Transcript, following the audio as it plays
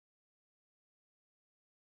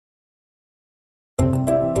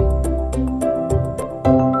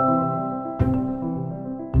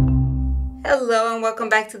Hello and welcome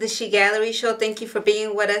back to the She Gallery Show. Thank you for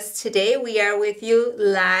being with us today. We are with you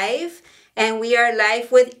live and we are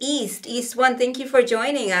live with East. East One, thank you for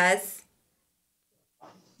joining us.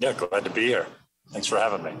 Yeah, glad to be here. Thanks for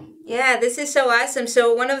having me. Yeah, this is so awesome.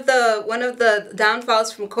 So one of the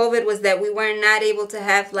downfalls from COVID was that we were not able to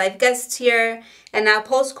have live guests here. And now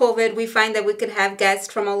post-COVID, we find that we could have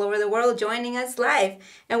guests from all over the world joining us live.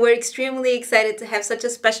 And we're extremely excited to have such a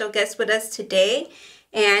special guest with us today.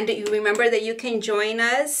 And you remember that you can join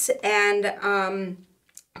us and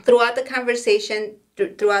throughout the conversation,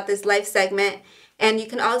 throughout this live segment. And you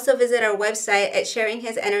can also visit our website at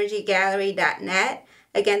sharinghisenergygallery.net.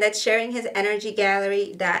 Again, that's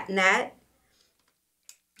sharinghisenergygallery.net.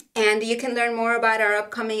 And you can learn more about our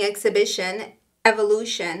upcoming exhibition,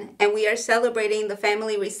 Evolution. And we are celebrating the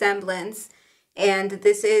Family Resemblance. And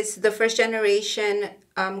this is the first generation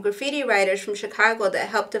graffiti writers from Chicago that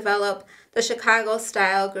helped develop the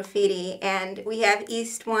Chicago-style graffiti. And we have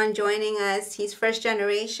East One joining us. He's first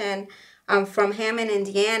generation from Hammond,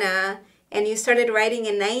 Indiana. And you started writing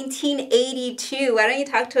in 1982. Why don't you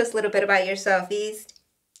talk to us a little bit about yourself, East?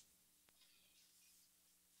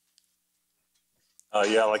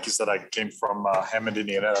 Yeah, like you said, I came from Hammond,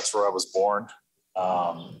 Indiana. That's where I was born.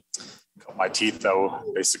 Cut my teeth,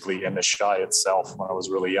 though, basically in the S.H.E itself when I was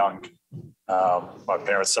really young. My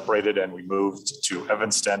parents separated and we moved to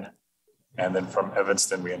Evanston. And then from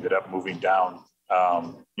Evanston, we ended up moving down,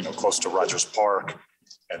 close to Rogers Park,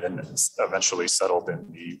 and then eventually settled in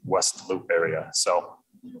the West Loop area. So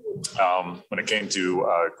when it came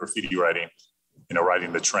to graffiti writing,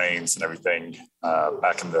 riding the trains and everything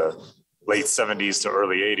back in the late 70s to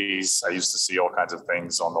early 80s, I used to see all kinds of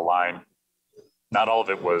things on the line. Not all of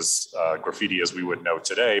it was graffiti as we would know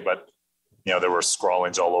today, but there were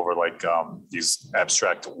scrawlings all over, like these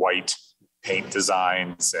abstract white paint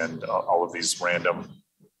designs and all of these random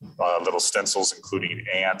little stencils, including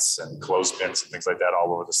ants and clothespins and things like that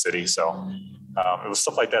all over the city. So it was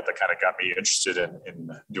stuff like that that kind of got me interested in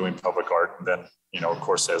doing public art. And then, of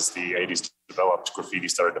course, as the 80s developed, graffiti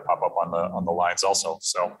started to pop up on the lines also.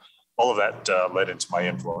 So all of that led into my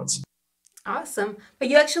influence. Awesome. But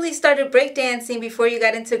you actually started breakdancing before you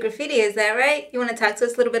got into graffiti, is that right? You want to talk to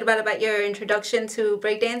us a little bit about your introduction to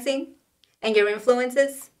breakdancing and your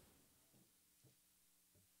influences?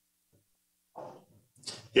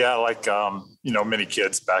 Yeah, like, many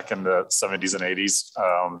kids back in the 70s and 80s,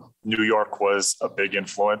 New York was a big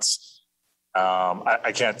influence.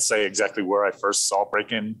 I can't say exactly where I first saw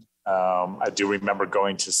breaking. I do remember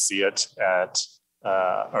going to see it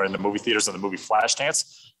or in the movie theaters in the movie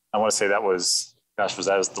Flashdance. I want to say that was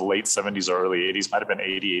the late 70s or early 80s, might have been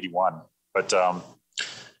 80, 81. But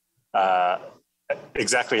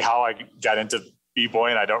exactly how I got into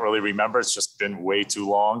b-boying, I don't really remember. It's just been way too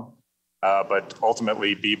long. But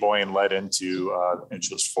ultimately, b-boying led into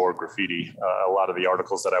interest for graffiti. A lot of the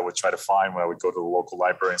articles that I would try to find when I would go to the local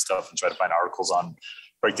library and stuff and try to find articles on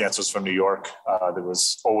breakdancers from New York, there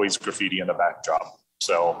was always graffiti in the backdrop.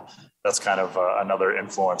 So that's kind of another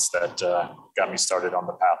influence that got me started on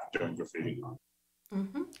the path of doing graffiti.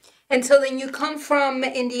 Mm-hmm. And so then you come from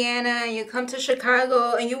Indiana, you come to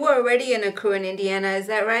Chicago, and you were already in a crew in Indiana, is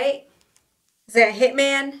that right? Is that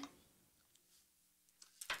Hitman?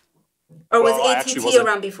 Or was Well, I actually ATT wasn't.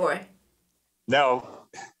 around before? No,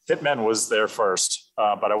 Hitmen was there first,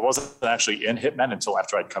 but I wasn't actually in Hitmen until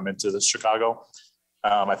after I'd come into the Chicago.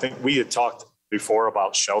 I think we had talked before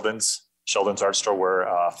about Sheldon's art store where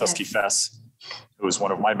S.H.E, who was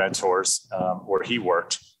one of my mentors, where he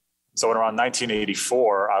worked. So in around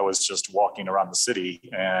 1984, I was just walking around the city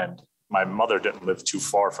and my mother didn't live too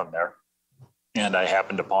far from there. And I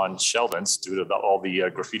happened upon Sheldon's due to all the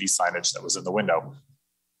graffiti signage that was in the window.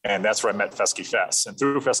 And that's where I met S.H.E. And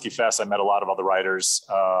through S.H.E, I met a lot of other writers,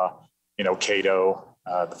 Cato.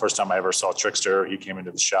 The first time I ever saw Trickster, he came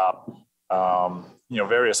into the shop.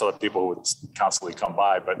 Various other people who would constantly come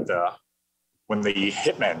by. But when the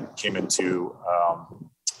Hitmen came into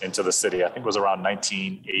the city, I think it was around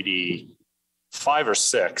 1985 or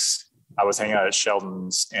 6, I was hanging out at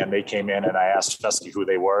Sheldon's and they came in and I asked S.H.E who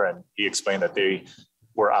they were. And he explained that they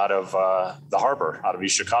were out of the harbor, out of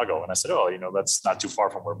East Chicago. And I said, that's not too far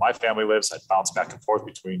from where my family lives. I'd bounce back and forth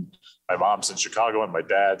between my mom's in Chicago and my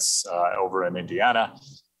dad's over in Indiana.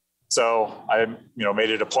 So I, made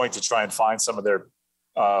it a point to try and find some of their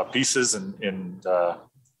pieces in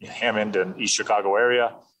Hammond and East Chicago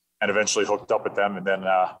area, and eventually hooked up with them. And then,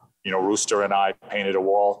 Rooster and I painted a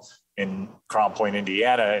wall in Crown Point,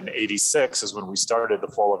 Indiana in 86 is when we started, the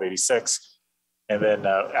fall of 86. and then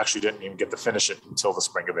actually didn't even get to finish it until the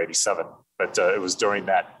spring of '87. But it was during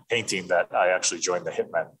that painting that I actually joined the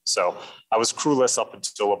Hitmen. So I was crewless up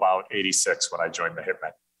until about '86 when I joined the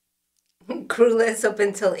Hitmen. Crewless up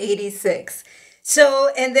until 86. So,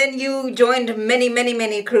 and then you joined many, many,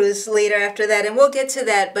 many crews later after that, and we'll get to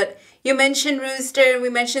that. But you mentioned Rooster, and we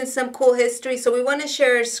mentioned some cool history. So we want to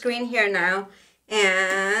share our screen here now.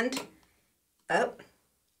 And, oh,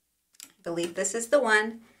 I believe this is the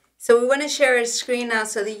one. So we want to share our screen now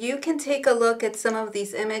so that you can take a look at some of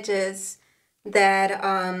these images that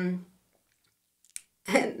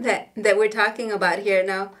that we're talking about here.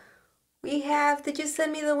 Now, we have, did you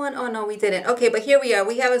send me the one? Oh, no, we didn't. Okay, but here we are.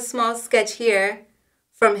 We have a small sketch here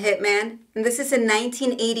from Hitman, and this is in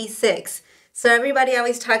 1986. So everybody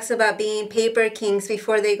always talks about being paper kings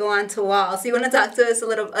before they go onto walls. You want to talk to us a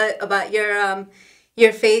little about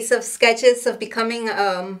your phase of sketches of becoming,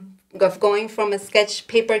 of going from a sketch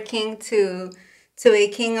paper king to a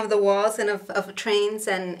king of the walls and of trains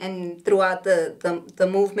and throughout the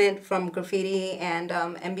movement from graffiti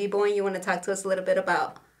and b-boying. You want to talk to us a little bit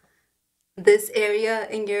about this area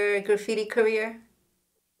in your graffiti career?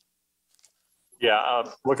 Yeah,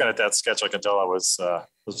 looking at that sketch, I can tell it was a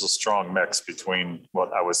strong mix between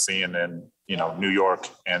what I was seeing in New York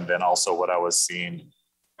and then also what I was seeing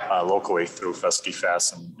locally through S.H.E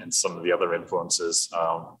Fest and some of the other influences,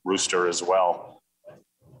 Rooster as well.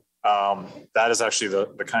 That is actually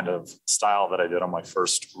the kind of style that I did on my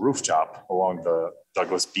first roof job along the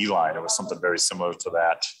Douglas B line. It was something very similar to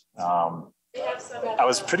that. I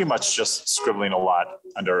was pretty much just scribbling a lot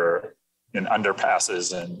in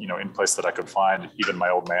underpasses and in place that I could find. Even my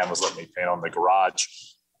old man was letting me paint on the garage.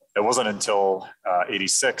 It wasn't until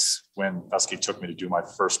 '86 when S.H.E took me to do my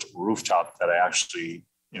first roof job that I actually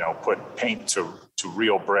put paint to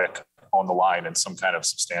real brick on the line in some kind of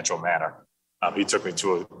substantial manner. He took me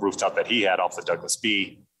to a rooftop that he had off the Douglas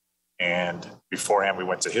B. And beforehand, we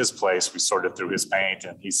went to his place. We sorted through his paint,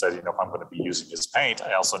 and he said, if I'm going to be using his paint,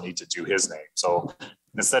 I also need to do his name. So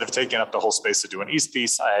instead of taking up the whole space to do an East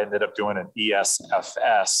piece, I ended up doing an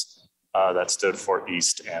ESFS that stood for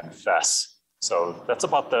East and Fess. So that's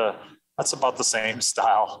about the same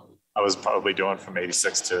style I was probably doing from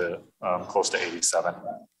 '86 to close to '87.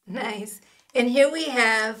 Nice. And here we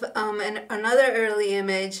have another early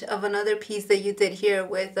image of another piece that you did here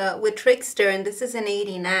with Trickster, and this is in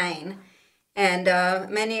 '89. And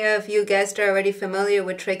many of you guests are already familiar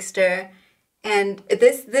with Trickster. And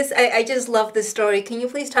I just love this story. Can you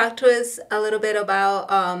please talk to us a little bit about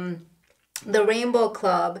the Rainbow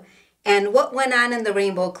Club and what went on in the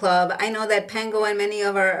Rainbow Club? I know that Pengo and many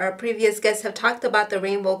of our previous guests have talked about the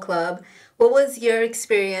Rainbow Club. What was your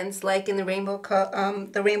experience like in the Rainbow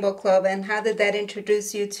Club, and how did that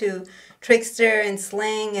introduce you to Trickster and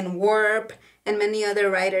Slang and Warp and many other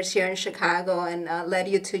writers here in Chicago, and led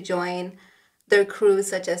you to join their crews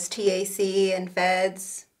such as TAC and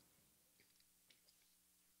Feds?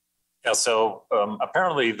 Yeah, so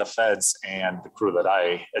apparently the Feds and the crew that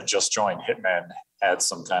I had just joined, Hitmen, had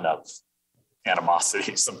some kind of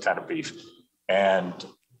animosity, some kind of beef. And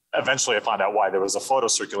eventually I found out why. There was a photo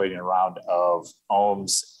circulating around of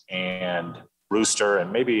Ohms and Rooster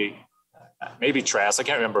and maybe Trask. I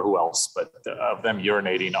can't remember who else, but of them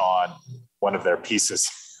urinating on one of their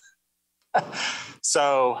pieces.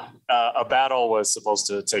 So a battle was supposed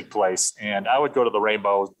to take place, and I would go to the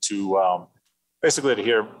Rainbow to basically to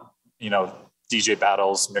hear, DJ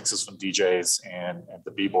battles, mixes from DJs and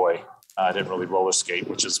the B-boy. I didn't really roller skate,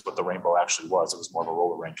 which is what the Rainbow actually was. It was more of a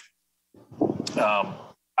roller rink.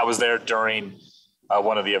 I was there during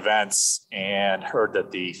one of the events and heard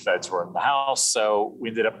that the Feds were in the house. So we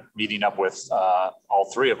ended up meeting up with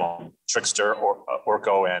all three of them, Trickster,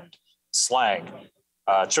 Orko, and Slang.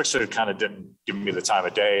 Trickster kind of didn't give me the time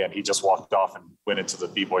of day, and he just walked off and went into the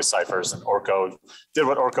B-boy ciphers, and Orko did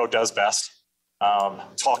what Orko does best.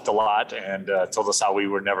 Talked a lot and told us how we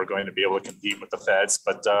were never going to be able to compete with the Feds.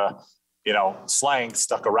 But, Slang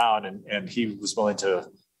stuck around and he was willing to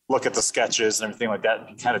look at the sketches and everything like that. And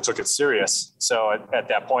he kind of took it serious. So at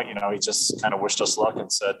that point, he just kind of wished us luck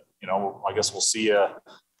and said, I guess we'll see you,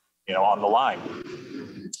 on the line.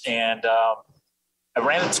 And I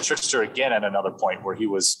ran into Trickster again at another point where he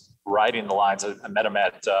was riding the lines. I met him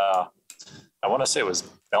at, I want to say it was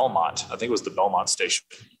Belmont. I think it was the Belmont station.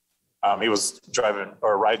 He was driving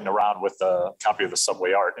or riding around with a copy of the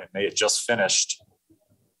Subway Art, and they had just finished,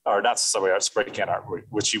 or not Subway Art, Spray Can Art,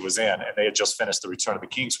 which he was in, and they had just finished the Return of the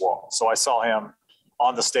King's Wall. So I saw him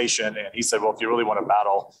on the station, and he said, "Well, if you really want to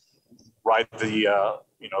battle, ride the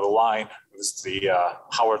the line. It was the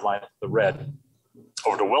Howard line, the red,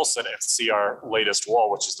 over to Wilson and see our latest wall,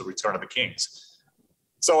 which is the Return of the Kings."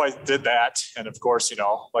 So I did that. And of course,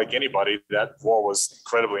 like anybody, that wall was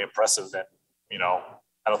incredibly impressive. And,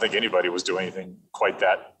 I don't think anybody was doing anything quite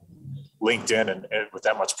that linked in and with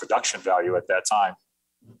that much production value at that time.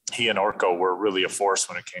 He and Orko were really a force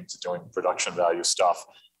when it came to doing production value stuff.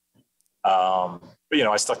 But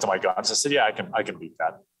I stuck to my guns. I said, yeah, I can beat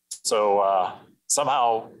that. So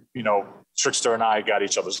somehow, Trickster and I got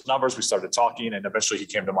each other's numbers. We started talking, and eventually he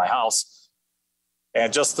came to my house.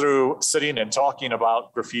 And just through sitting and talking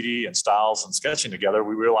about graffiti and styles and sketching together,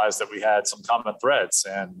 we realized that we had some common threads.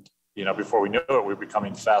 And before we knew it, we were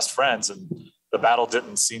becoming fast friends. And the battle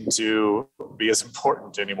didn't seem to be as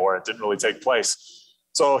important anymore. It didn't really take place.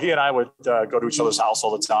 So he and I would go to each other's house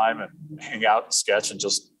all the time and hang out and sketch and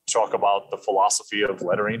just talk about the philosophy of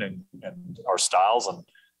lettering and our styles. And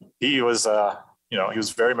he was, he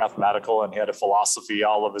was very mathematical, and he had a philosophy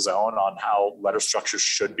all of his own on how letter structures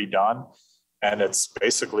should be done. And it's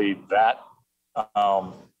basically that,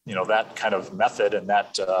 that kind of method and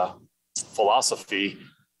that philosophy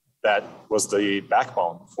that was the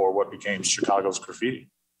backbone for what became Chicago's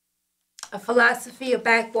graffiti. A philosophy, a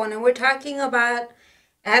backbone, and we're talking about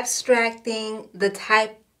abstracting the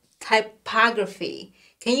typography.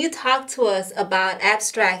 Can you talk to us about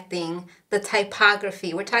abstracting the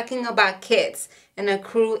typography? We're talking about kids and a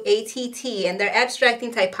crew ATT, and they're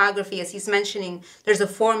abstracting typography. As he's mentioning, there's a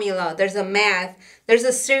formula, there's a math, there's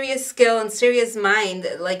a serious skill and serious mind,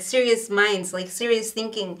 like serious minds, like serious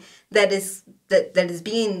thinking that is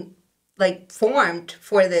being like formed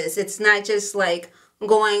for this. It's not just like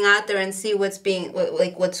going out there and see what's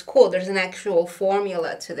cool. There's an actual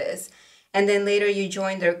formula to this. And then later you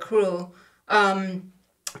join their crew.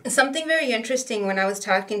 Something very interesting when I was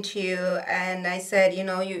talking to you, and I said, you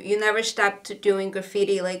never stopped doing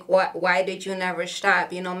graffiti. Like, why did you never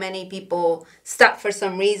stop? Many people stop for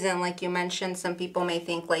some reason. Like you mentioned, some people may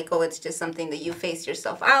think like, oh, it's just something that you face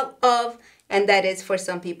yourself out of, and that is for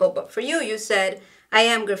some people. But for you, you said, I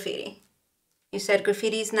am graffiti. You said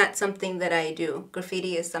graffiti is not something that I do.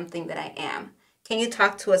 Graffiti is something that I am. Can you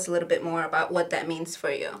talk to us a little bit more about what that means for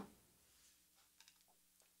you?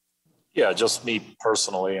 Yeah, just me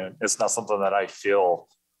personally, and it's not something that I feel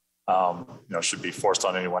should be forced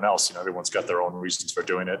on anyone else. Everyone's got their own reasons for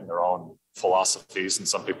doing it and their own philosophies, and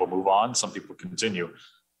some people move on, some people continue.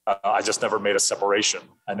 I just never made a separation.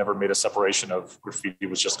 I never made a separation of graffiti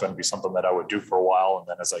was just going to be something that I would do for a while, and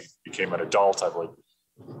then as I became an adult, I would,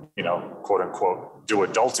 quote unquote, do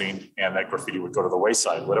adulting, and that graffiti would go to the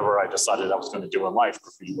wayside. Whatever I decided I was going to do in life,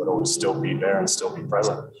 graffiti would always still be there and still be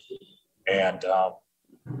present. And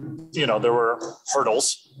there were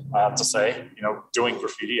hurdles, I have to say, doing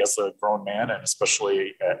graffiti as a grown man, and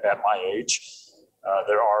especially at my age,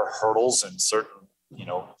 there are hurdles and certain,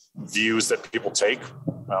 views that people take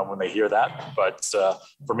when they hear that. But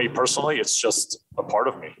for me personally, it's just a part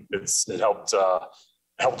of me. It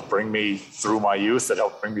helped bring me through my youth. It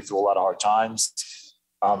helped bring me through a lot of hard times.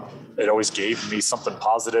 It always gave me something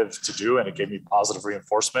positive to do, and it gave me positive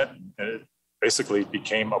reinforcement. And it basically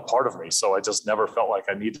became a part of me. So I just never felt like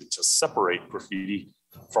I needed to separate graffiti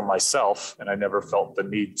from myself, and I never felt the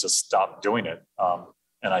need to stop doing it.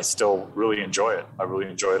 And I still really enjoy it. I really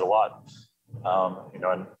enjoy it a lot.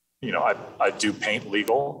 I do paint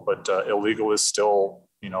legal, but illegal is still,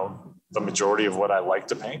 the majority of what I like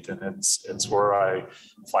to paint, and it's where I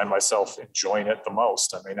find myself enjoying it the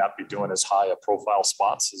most. I may not be doing as high a profile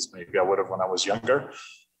spots as maybe I would have when I was younger,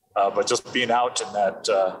 but just being out in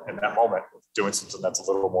that moment, doing something that's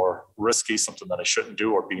a little more risky, something that I shouldn't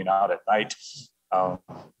do, or being out at night,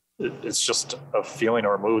 it's just a feeling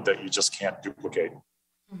or a mood that you just can't duplicate.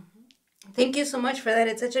 Thank you so much for that.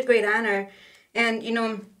 It's such a great honor. And,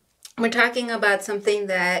 we're talking about something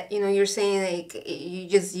that, you're saying like you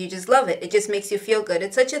just love it. It just makes you feel good.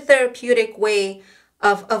 It's such a therapeutic way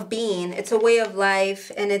of being. It's a way of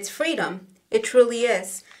life, and it's freedom. It truly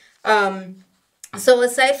is. So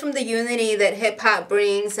aside from the unity that hip hop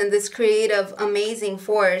brings and this creative, amazing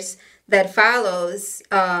force that follows,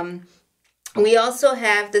 we also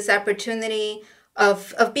have this opportunity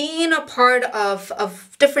of being a part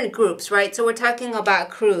of different groups, right? So we're talking about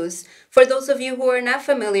crews. For those of you who are not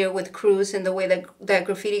familiar with crews and the way that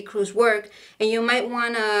graffiti crews work, and you might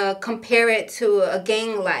want to compare it to a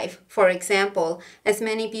gang life, for example, as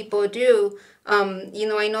many people do.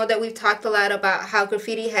 I know that we've talked a lot about how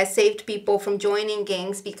graffiti has saved people from joining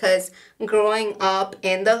gangs, because growing up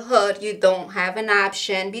in the hood, you don't have an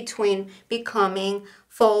option between becoming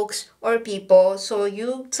folks or people. So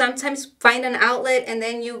you sometimes find an outlet and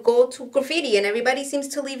then you go to graffiti, and everybody seems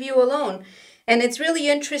to leave you alone. And it's really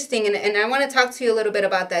interesting. And I want to talk to you a little bit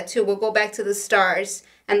about that too. We'll go back to the stars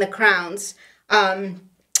and the crowns.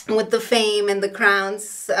 with the fame and the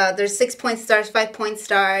crowns. There's 6-point stars, 5-point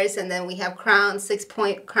stars, and then we have crowns,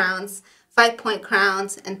 6-point crowns, 5-point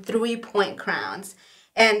crowns, and 3-point crowns.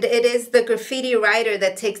 And it is the graffiti writer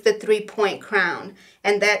that takes the 3-point crown,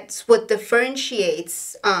 and that's what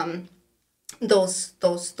differentiates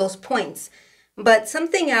those points. But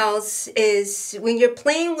something else is when you're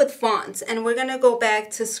playing with fonts, and we're gonna go back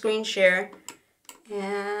to screen share,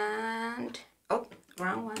 and oh,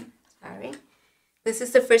 wrong one, sorry. This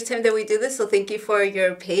is the first time that we do this, so thank you for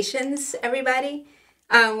your patience, everybody.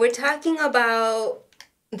 We're talking about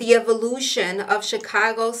the evolution of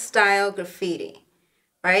Chicago-style graffiti,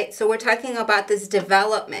 right? So we're talking about this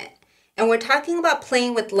development, and we're talking about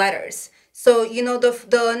playing with letters. So, you know,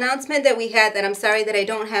 the announcement that we had that I'm sorry that I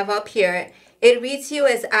don't have up here, it reads you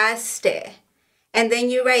as S.H.E. And then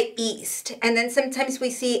you write East. And then sometimes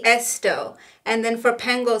we see Esto. And then for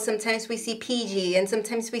Pengo, sometimes we see PG. And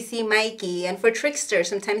sometimes we see Mikey. And for Trickster,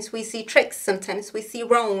 sometimes we see Tricks. Sometimes we see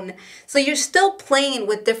Roan. So you're still playing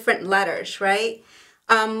with different letters, right?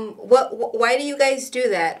 Why do you guys do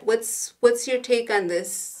that? What's your take on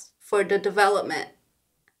this for the development?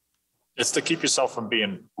 It's to keep yourself from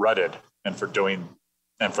being rutted and from doing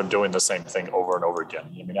the same thing over and over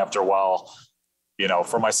again. I mean, after a while, you know,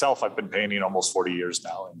 for myself, I've been painting almost 40 years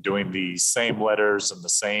now, and doing the same letters and the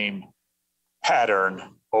same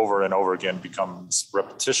pattern over and over again becomes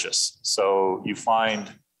repetitious. So you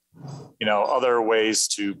find, you know, other ways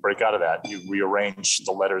to break out of that. You rearrange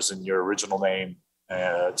the letters in your original name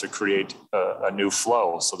to create a new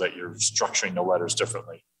flow so that you're structuring the letters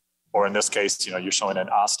differently. Or in this case, you know, you're showing an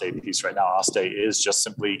S.H.E piece right now. S.H.E is just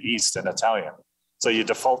simply East in Italian. So you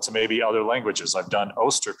default to maybe other languages. I've done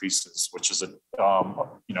Oster pieces, which is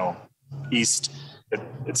you know, East.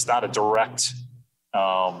 It's not a direct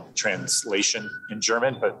translation in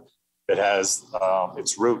German, but it has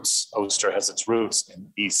its roots. Oster has its roots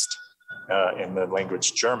in East in the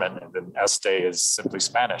language German, and then S.H.E is simply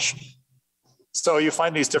Spanish. So you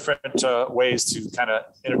find these different ways to kind of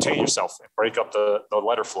entertain yourself and break up the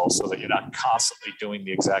letter flow so that you're not constantly doing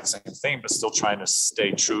the exact same thing, but still trying to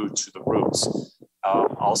stay true to the roots.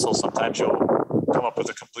 Also, sometimes you'll come up with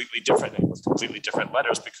a completely different name with completely different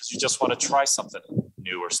letters because you just want to try something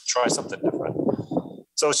new or try something different.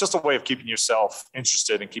 So it's just a way of keeping yourself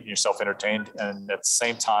interested and keeping yourself entertained, and at the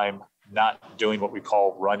same time, not doing what we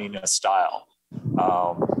call running a style.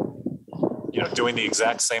 You know, doing the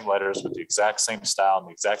exact same letters with the exact same style and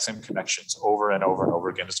the exact same connections over and over and over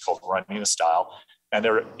again. It's called running a style. And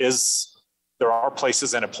there are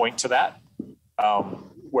places and a point to that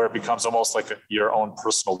where it becomes almost like your own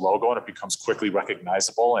personal logo, and it becomes quickly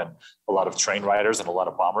recognizable. And a lot of train riders and a lot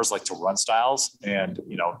of bombers like to run styles. And,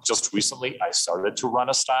 you know, just recently I started to run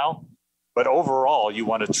a style. But overall, you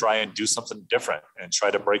want to try and do something different and try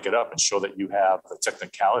to break it up and show that you have the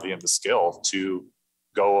technicality and the skill to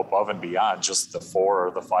go above and beyond just the 4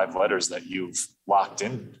 or the 5 letters that you've locked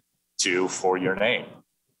into for your name.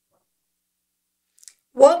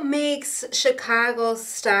 What makes Chicago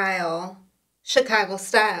style?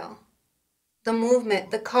 The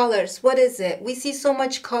movement, the colors, what is it? We see so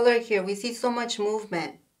much color here. We see so much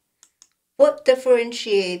movement. What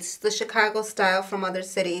differentiates the Chicago style from other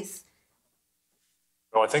cities?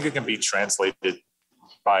 Well, I think it can be translated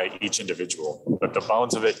by each individual, but the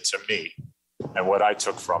bones of it to me and what I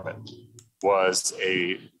took from it was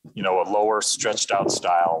a lower stretched out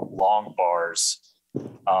style, long bars.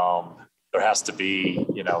 There has to be,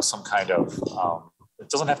 you know, some kind of, it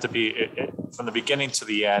doesn't have to be from the beginning to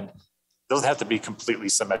the end. It doesn't have to be completely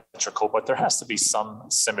symmetrical, but there has to be some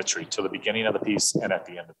symmetry to the beginning of the piece and at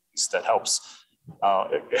the end of the piece that helps.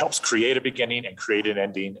 It helps create a beginning and create an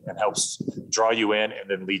ending, and helps draw you in and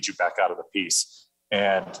then lead you back out of the piece.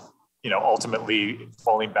 And, you know, ultimately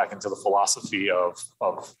falling back into the philosophy of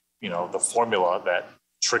you know, the formula that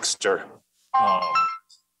Trickster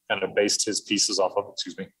kind of based his pieces off of,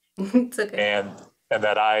 excuse me. It's okay. And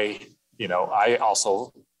that I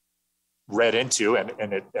also read into and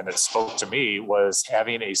it spoke to me was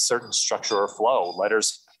having a certain structure or flow.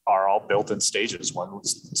 Letters are all built in stages, 1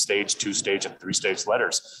 stage, 2 stage, and 3 stage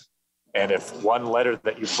letters. And if one letter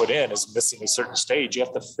that you put in is missing a certain stage, you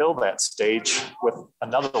have to fill that stage with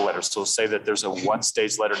another letter. So say that there's a 1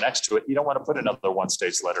 stage letter next to it. You don't want to put another 1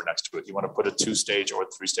 stage letter next to it. You want to put a 2 stage or a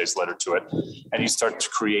 3 stage letter to it. And you start to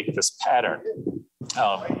create this pattern.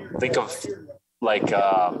 Think of like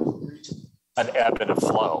an ebb and a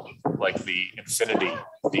flow, like the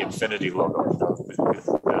infinity logo.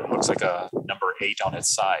 It looks like a number 8 on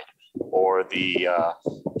its side, or the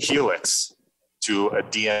helix to a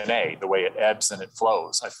DNA, the way it ebbs and it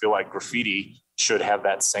flows. I feel like graffiti should have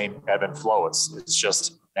that same ebb and flow. It's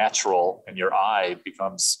just natural and your eye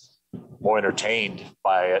becomes more entertained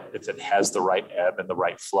by it if it has the right ebb and the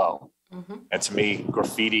right flow. Mm-hmm. And to me,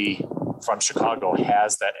 graffiti from Chicago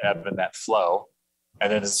has that ebb and that flow.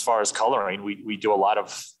 And then as far as coloring, we do a lot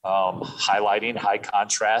of highlighting, high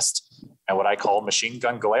contrast, and what I call machine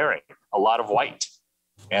gun glaring, a lot of white.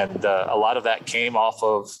 And a lot of that came off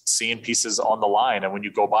of seeing pieces on the line. And when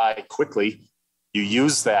you go by quickly, you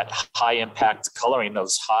use that high impact coloring,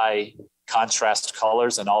 those high contrast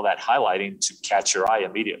colors and all that highlighting to catch your eye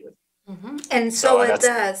immediately. Mm-hmm. And so it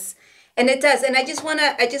does. And it does. And I just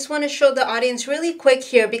want to show the audience really quick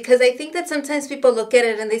here, because I think that sometimes people look at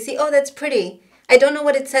it and they see, oh, that's pretty. I don't know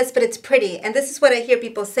what it says, but it's pretty. And this is what I hear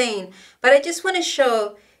people saying. But I just want to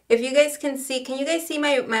show, if you guys can you guys see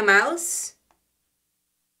my mouse?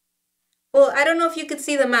 Well, I don't know if you could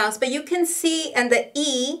see the mouse, but you can see, and the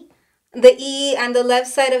E on the left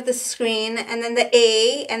side of the screen, and then the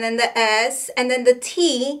A, and then the S, and then the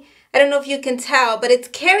T. I don't know if you can tell, but it's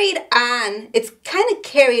carried on. It's kind of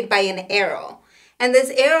carried by an arrow. And this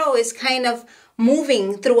arrow is kind of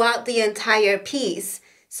moving throughout the entire piece.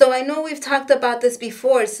 So I know we've talked about this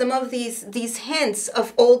before. Some of these hints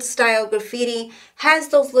of old style graffiti has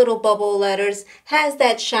those little bubble letters, has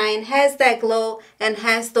that shine, has that glow, and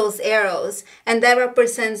has those arrows. And that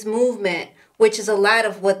represents movement, which is a lot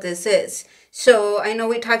of what this is. So I know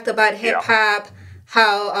we talked about hip hop,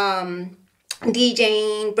 how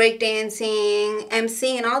DJing, breakdancing,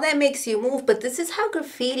 MCing, all that makes you move, but this is how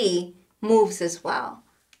graffiti moves as well.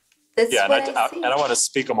 That's and I want to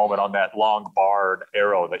speak a moment on that long barred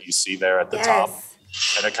arrow that you see there at the top,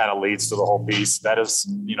 and it kind of leads to the whole piece. That is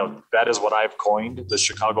what I've coined, the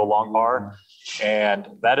Chicago long bar, and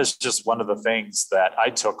that is just one of the things that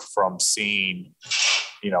I took from seeing,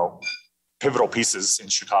 pivotal pieces in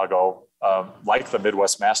Chicago, like the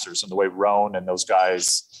Midwest Masters and the way Roan and those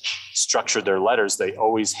guys structured their letters. They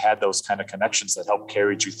always had those kind of connections that helped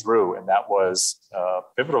carry you through. And that was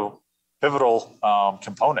pivotal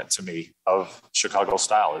component to me of Chicago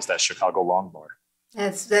style, is that Chicago long bar.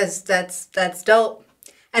 That's dope.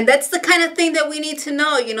 And that's the kind of thing that we need to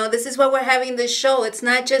know. This is why we're having this show. It's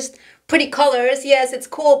not just pretty colors. Yes, it's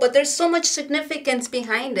cool, but there's so much significance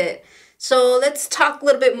behind it. So let's talk a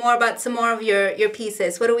little bit more about some more of your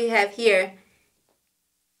pieces. What do we have here?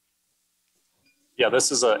 Yeah,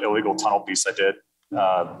 this is an illegal tunnel piece I did,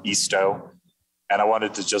 S.H.E. And I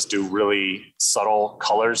wanted to just do really subtle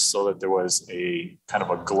colors so that there was a kind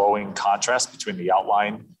of a glowing contrast between the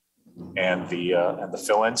outline and the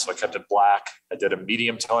fill-in. So I kept it black. I did a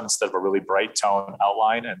medium tone instead of a really bright tone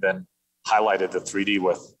outline, and then highlighted the 3D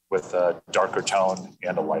with a darker tone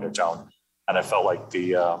and a lighter tone. And I felt like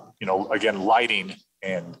again, lighting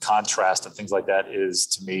and contrast and things like that is,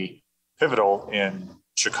 to me, pivotal in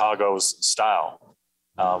Chicago's style.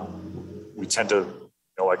 We tend to,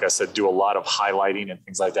 like I said, do a lot of highlighting and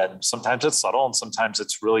things like that. And sometimes it's subtle and sometimes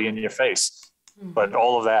it's really in your face. Mm-hmm. But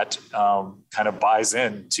all of that kind of buys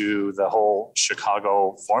into the whole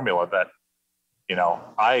Chicago formula that,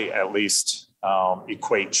 I at least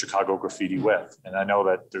equate Chicago graffiti with. And I know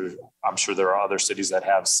that I'm sure there are other cities that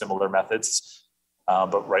have similar methods.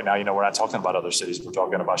 But right now, we're not talking about other cities. We're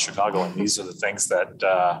talking about Chicago. And these are the things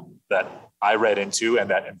that I read into and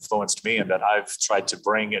that influenced me, and that I've tried to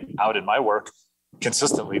bring it out in my work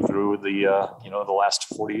consistently through the last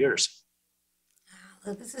 40 years.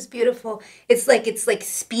 Oh, this is beautiful. It's like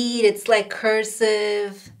speed. It's like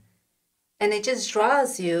cursive, and it just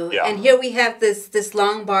draws you. Yeah. And here we have this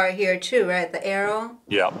long bar here too, right? The arrow.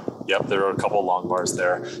 Yeah. Yep. There are a couple of long bars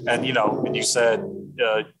there, and and you said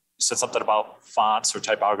something about fonts or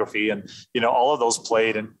typography, and all of those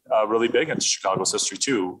played in really big in Chicago's history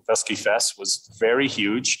too. S.H.E Fest was very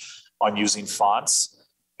huge on using fonts.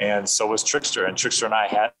 And so was Trickster. And Trickster and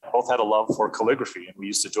I both had a love for calligraphy. And we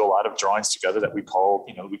used to do a lot of drawings together that we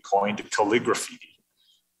coined calligraphy.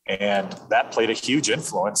 And that played a huge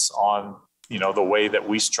influence on, the way that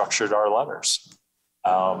we structured our letters.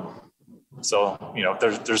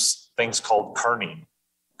 There's things called kerning.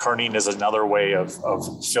 Kerning is another way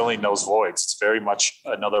of filling those voids. It's very much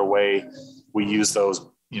another way we use those.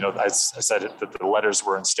 I said that the letters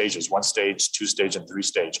were in stages: 1 stage, 2 stage, and 3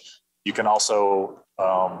 stage. You can also,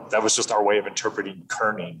 that was just our way of interpreting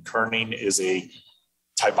kerning. Kerning is a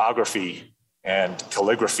typography and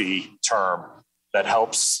calligraphy term that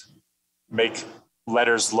helps make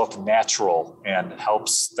letters look natural and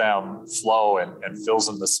helps them flow and fills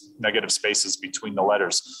in the negative spaces between the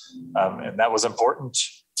letters. And that was important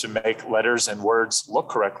to make letters and words look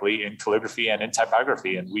correctly in calligraphy and in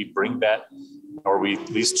typography. And we bring that, or we at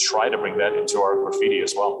least try to bring that into our graffiti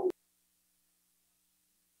as well.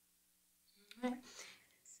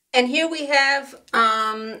 And here we have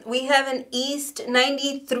an East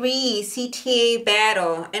 93 CTA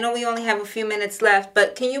battle. I know we only have a few minutes left,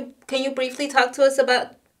 but can you briefly talk to us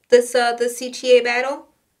about the CTA battle?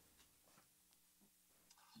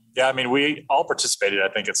 Yeah, I mean, we all participated, I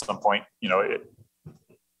think, at some point,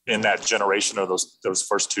 in that generation or those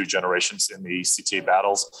first two generations in the CTA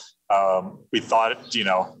battles. We thought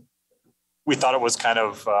it was kind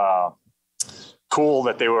of cool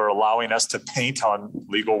that they were allowing us to paint on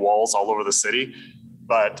legal walls all over the city.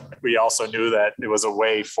 But we also knew that it was a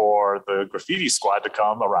way for the graffiti squad to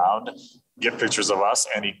come around, get pictures of us,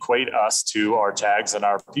 and equate us to our tags and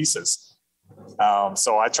our pieces.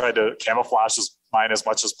 So I tried to camouflage mine as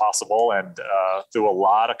much as possible and threw a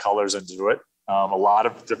lot of colors into it, a lot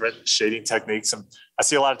of different shading techniques. And I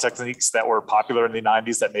see a lot of techniques that were popular in the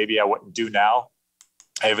 90s that maybe I wouldn't do now.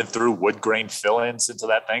 I even threw wood grain fill-ins into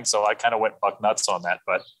that thing. So I kind of went buck nuts on that.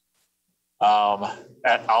 But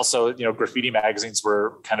and also, graffiti magazines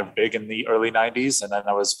were kind of big in the early 90s. And then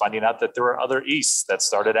I was finding out that there were other Easts that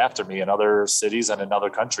started after me in other cities and in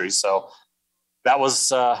other countries. So that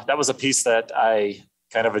was a piece that I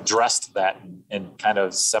kind of addressed that and kind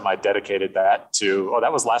of semi-dedicated that to,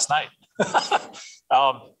 that was last night.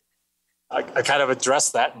 I kind of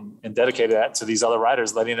addressed that and dedicated that to these other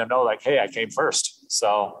writers, letting them know, like, hey, I came first.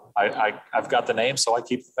 So I've got the name, so I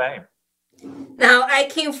keep the fame. Now, I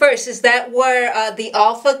came first. Is that where the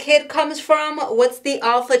Alpha Kid comes from? What's the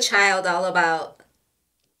Alpha Child all about?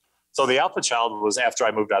 So the Alpha Child was after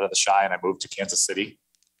I moved out of the Chi and I moved to Kansas City.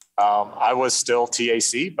 I was still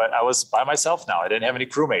TAC, but I was by myself now. I didn't have any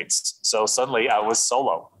crewmates. So suddenly I was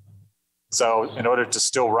solo. So in order to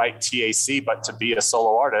still write TAC, but to be a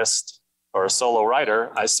solo artist or a solo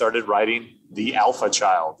writer, I started writing the Alpha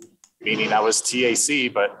Child, meaning I was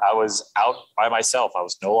TAC, but I was out by myself. I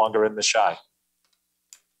was no longer in the Chi.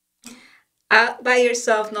 Out by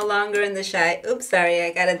yourself, no longer in the Chi. Oops, sorry,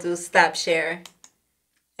 I gotta do stop share.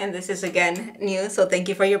 And this is again new, so thank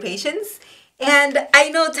you for your patience. And I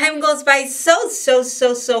know time goes by so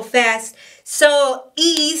fast. So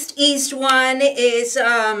East one is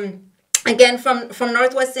again from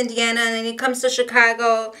Northwest Indiana, and then he comes to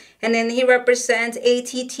Chicago, and then he represents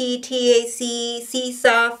ATT, TAC,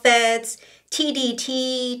 Seesaw, Feds,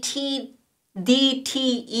 TDT,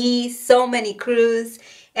 TDTE, so many crews.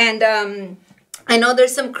 And I know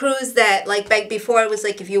there's some crews that, like, back before, it was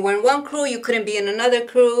like if you were in one crew, you couldn't be in another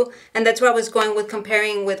crew. And that's where I was going with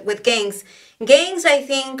comparing with gangs. Gangs, I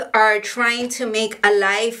think, are trying to make a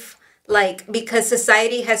life, like, because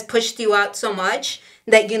society has pushed you out so much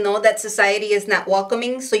that you know that society is not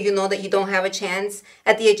welcoming. So you know that you don't have a chance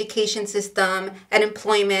at the education system, at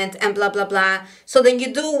employment, and blah, blah, blah. So then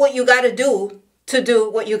you do what you got to do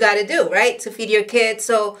what you got to do, right? To feed your kids.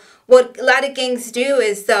 So what a lot of gangs do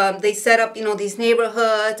is they set up, these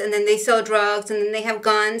neighborhoods, and then they sell drugs, and then they have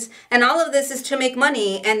guns. And all of this is to make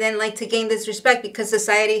money and then, like, to gain this respect because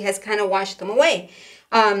society has kind of washed them away.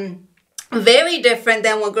 Very different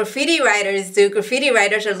than what graffiti writers do. Graffiti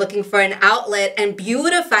writers are looking for an outlet and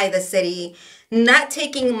beautify the city, not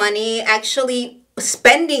taking money, actually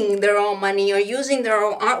spending their own money or using their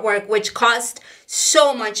own artwork, which cost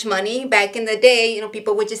so much money. Back in the day,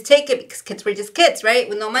 people would just take it because kids were just kids, right,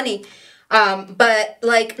 with no money. But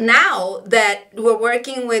like now that we're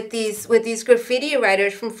working with these graffiti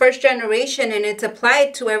writers from first generation, and it's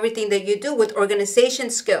applied to everything that you do with organization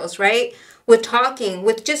skills, right? With talking,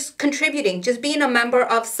 with just contributing, just being a member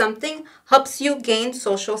of something helps you gain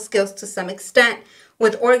social skills to some extent.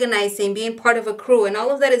 With organizing, being part of a crew, and all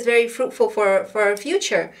of that is very fruitful for our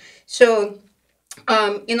future. So,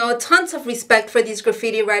 tons of respect for these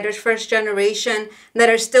graffiti writers, first generation, that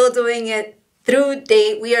are still doing it through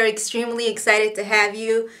date. We are extremely excited to have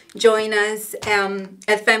you join us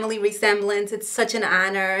at Family Resemblance. It's such an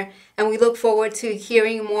honor, and we look forward to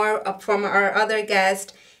hearing more from our other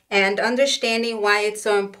guests and understanding why it's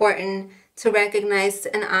so important to recognize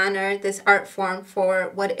and honor this art form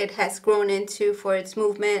for what it has grown into, for its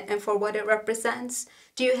movement, and for what it represents.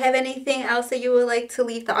 Do you have anything else that you would like to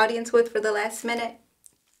leave the audience with for the last minute?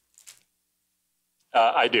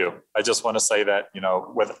 I do. I just want to say that,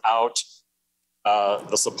 without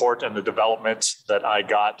the support and the development that I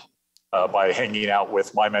got by hanging out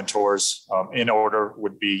with my mentors, in order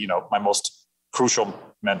would be, my most crucial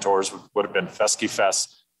mentors would have been Fesky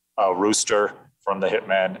Fess, Rooster from the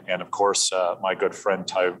Hitman, and of course, my good friend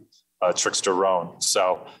Ty Trickster Roan.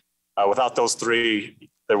 So without those three,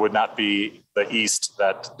 there would not be the East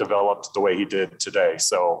that developed the way he did today.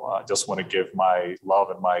 So I just want to give my love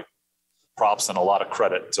and my props and a lot of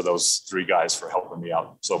credit to those three guys for helping me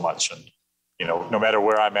out so much. And, no matter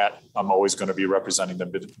where I'm at, I'm always going to be representing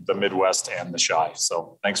the Midwest and the S.H.E.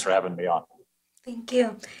 So thanks for having me on. Thank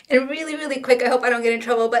you. And really, really quick, I hope I don't get in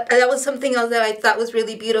trouble, but that was something else that I thought was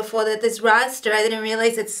really beautiful, that this roster, I didn't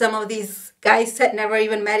realize that some of these guys had never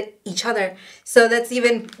even met each other. So that's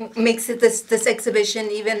even makes it this exhibition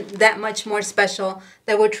even that much more special,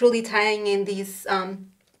 that we're truly tying in these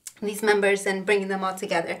members and bringing them all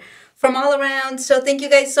together from all around. So thank you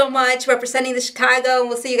guys so much representing the Chicago, and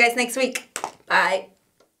we'll see you guys next week. Bye.